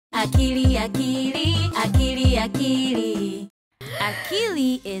Akili, Akili, Akili, Akili.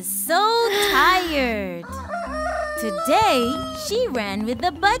 Akili is so tired. Today, she ran with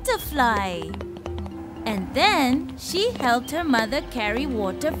the butterfly. And then, she helped her mother carry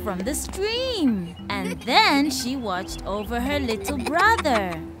water from the stream. And then, she watched over her little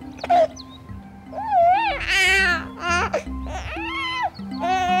brother.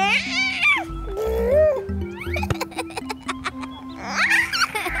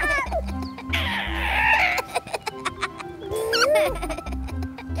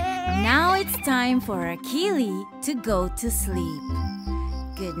 Now it's time for Akili to go to sleep.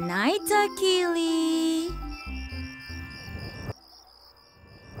 Good night, Akili.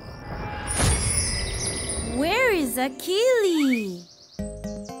 Where is Akili?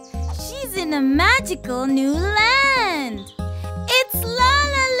 She's in a magical new land. It's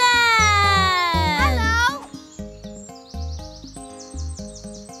Lala Land! Hello!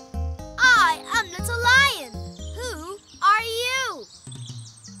 I am Little Lion. Who are you?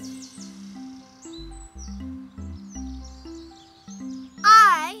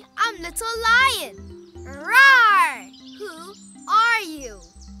 I am Little Lion. Roar! Who are you?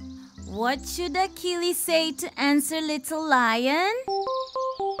 What should Akili say to answer Little Lion?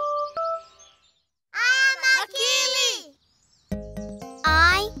 I'm Akili.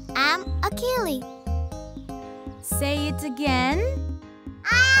 I am Akili. Say it again.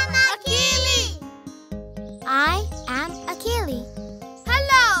 I'm Akili. I am Akili.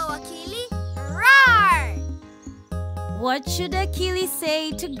 Hello, Akili. Roar! What should Akili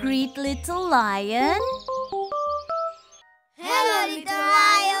say to greet Little Lion? Hello, Little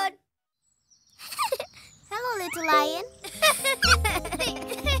Lion. Hello, Little Lion.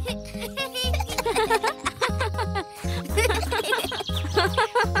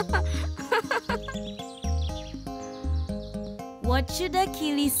 What should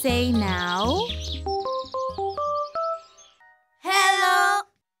Akili say now? Hello.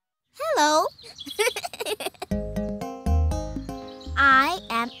 Hello. I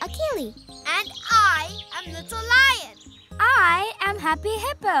am Akili. And I am Little Lion. I am Happy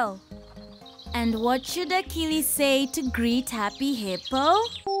Hippo. And what should Akili say to greet Happy Hippo?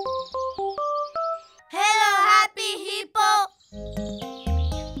 Hello, Happy Hippo.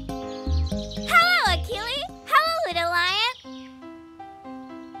 Hello, Akili. Hello, Little Lion.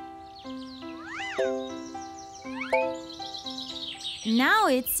 Now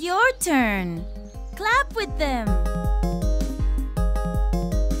it's your turn. Clap with them.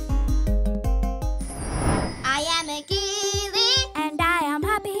 I am Akili. And I am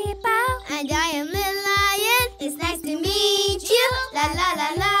Happy Hippo. And I am Little Lion. It's nice to meet you. La la la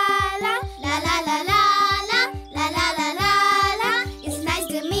la la. La la la la la. La la la la la. It's nice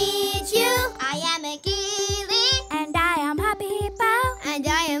to meet you. I am Akili. And I am Happy Hippo. And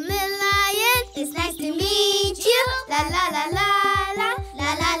I am Little Lion. It's nice to meet you. La la la la la.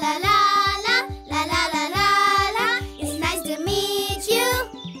 La la la la la. La la la la la. It's nice to meet you.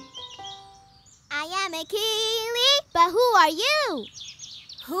 I am Akili. But who are you?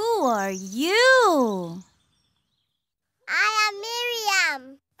 Who are you? I am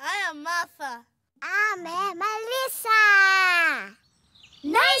Miriam. I am Martha. I'm Melissa.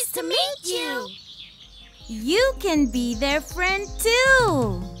 Nice to meet you. You can be their friend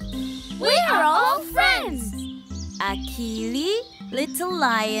too. We are all friends. Akili, Little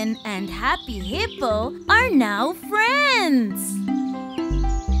Lion, and Happy Hippo are now friends.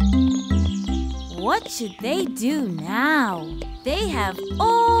 What should they do now? They have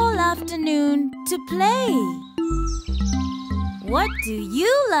all afternoon to play. What do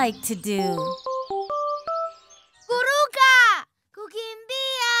you like to do? Kuruka,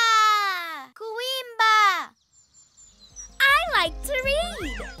 kukimbia, kuimba. I like to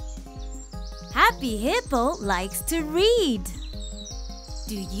read. Happy Hippo likes to read.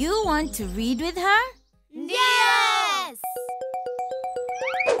 Do you want to read with her? Yes.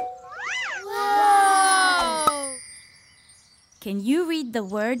 Wow. Can you read the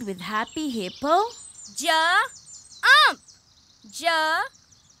word with Happy Hippo? Jump, jump,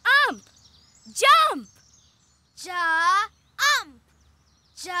 jump. Jump, jump,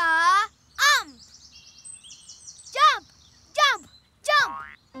 jump, jump, jump.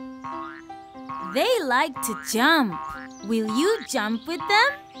 They like to jump. Will you jump with them?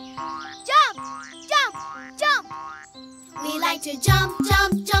 Jump, jump, jump. We like to jump,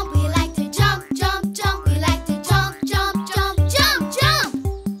 jump, jump. We like to jump, jump, jump. We like to jump, jump, jump, jump, jump.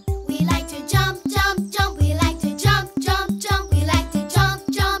 We like to jump, jump, jump. We like to jump, jump, jump. We like to jump,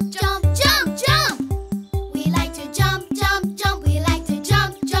 jump, jump, jump, jump. We like to jump, jump, jump. We like to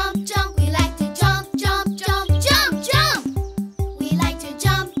jump, jump, jump. We like to jump, jump, jump, jump, jump. We like to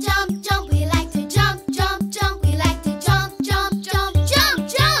jump, jump.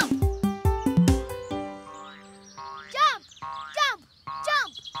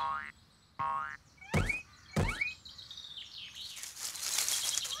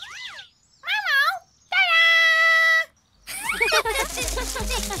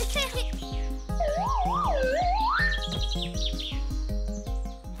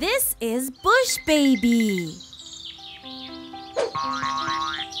 This is Bush Baby.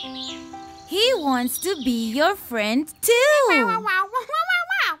 He wants to be your friend too.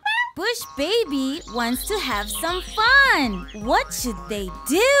 Bush Baby wants to have some fun. What should they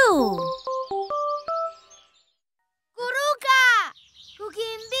do? Kuruka!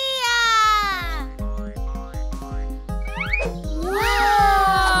 Kukimbia!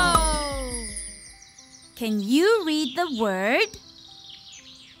 Wow! Can you read the word?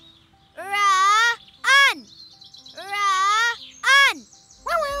 Run! Run!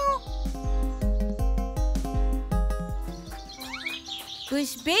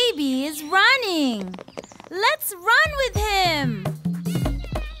 Bush Baby is running. Let's run with him.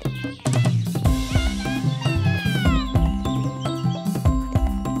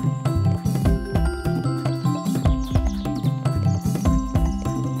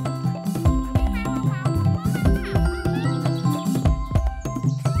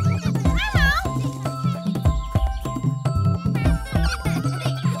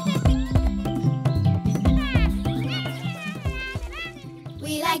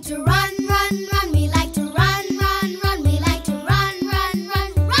 We like to run, run, run. We like to run, run, run. We like to run, run,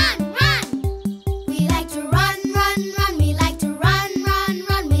 run, run, run. We like to run, run, run. We like to run, run,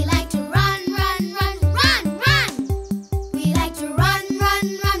 run. We like to run, run, run, run, run. We like to run, run,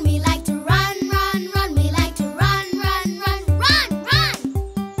 run. We like to run, run, run. We like to run, run, run, run, run.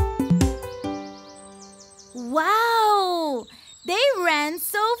 Wow! They ran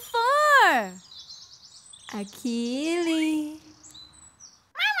so far. Akili.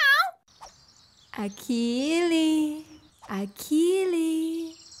 Akili.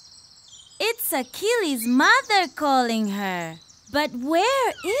 Akili. It's Akili's mother calling her. But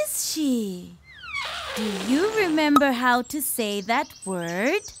where is she? Do you remember how to say that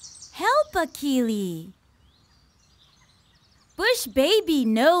word? Help Akili. Bush Baby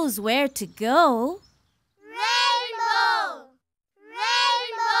knows where to go. Rainbow!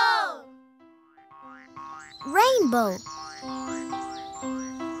 Rainbow! Rainbow!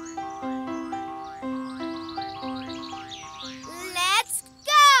 Let's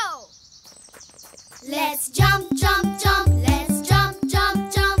go! Let's jump, jump, jump. Let's jump,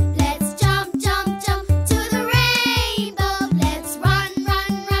 jump, jump. Let's jump, jump, jump to the rainbow. Let's run,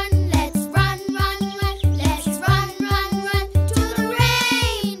 run, run. Let's run, run, run. Let's run, run, run to the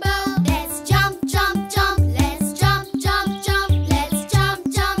rainbow. Let's jump, jump, jump. Let's jump, jump, jump. Let's jump,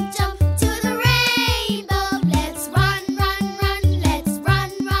 jump, jump to the rainbow. Let's run, run, run. Let's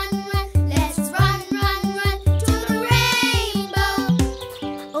run, run, run. Let's run, run, run to the rainbow.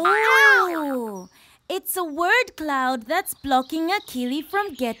 Oh! It's a word cloud that's blocking Akili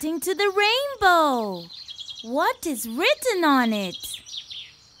from getting to the rainbow. What is written on it?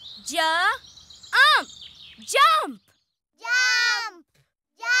 Jump! Jump! Jump!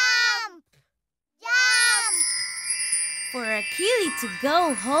 Jump! Jump! For Akili to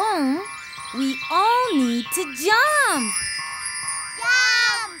go home, we all need to jump.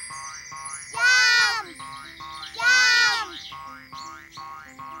 Jump! Jump! Jump!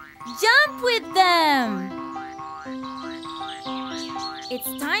 Jump with them.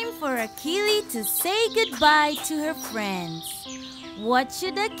 It's time for Akili to say goodbye to her friends. What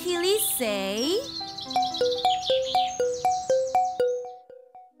should Akili say?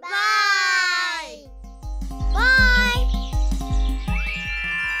 Bye! Bye!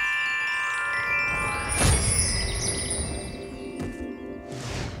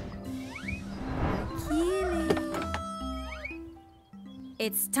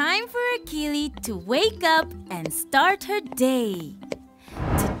 It's time for Akili to wake up and start her day.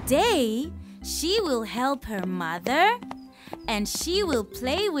 Today, she will help her mother, and she will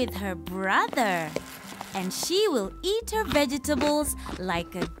play with her brother, and she will eat her vegetables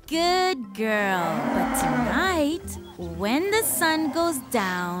like a good girl. But tonight, when the sun goes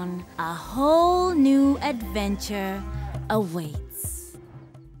down, a whole new adventure awaits.